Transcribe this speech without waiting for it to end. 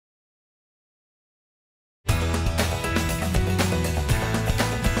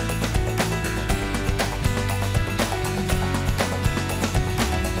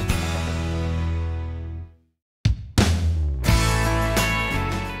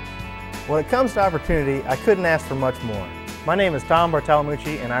When it comes to opportunity, I couldn't ask for much more. My name is Tom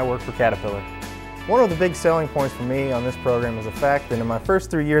Bartolomucci and I work for Caterpillar. One of the big selling points for me on this program is the fact that in my first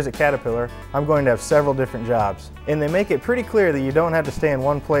 3 years at Caterpillar, I'm going to have several different jobs. And they make it pretty clear that you don't have to stay in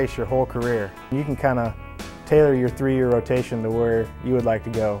one place your whole career. You can kind of tailor your 3-year rotation to where you would like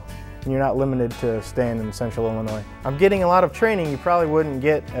to go. And you're not limited to staying in Central Illinois. I'm getting a lot of training you probably wouldn't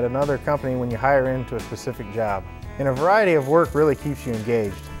get at another company when you hire into a specific job. And a variety of work really keeps you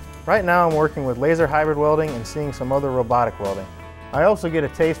engaged. Right now I'm working with laser hybrid welding and seeing some other robotic welding. I also get a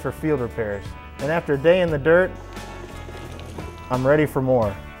taste for field repairs. And after a day in the dirt, I'm ready for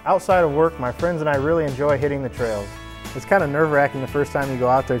more. Outside of work, my friends and I really enjoy hitting the trails. It's kind of nerve-wracking the first time you go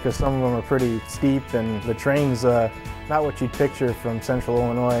out there because some of them are pretty steep and the terrain's not what you'd picture from Central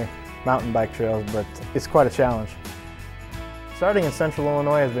Illinois mountain bike trails, but it's quite a challenge. Starting in Central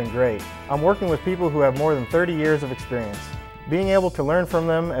Illinois has been great. I'm working with people who have more than 30 years of experience. Being able to learn from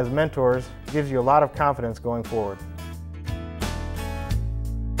them as mentors gives you a lot of confidence going forward.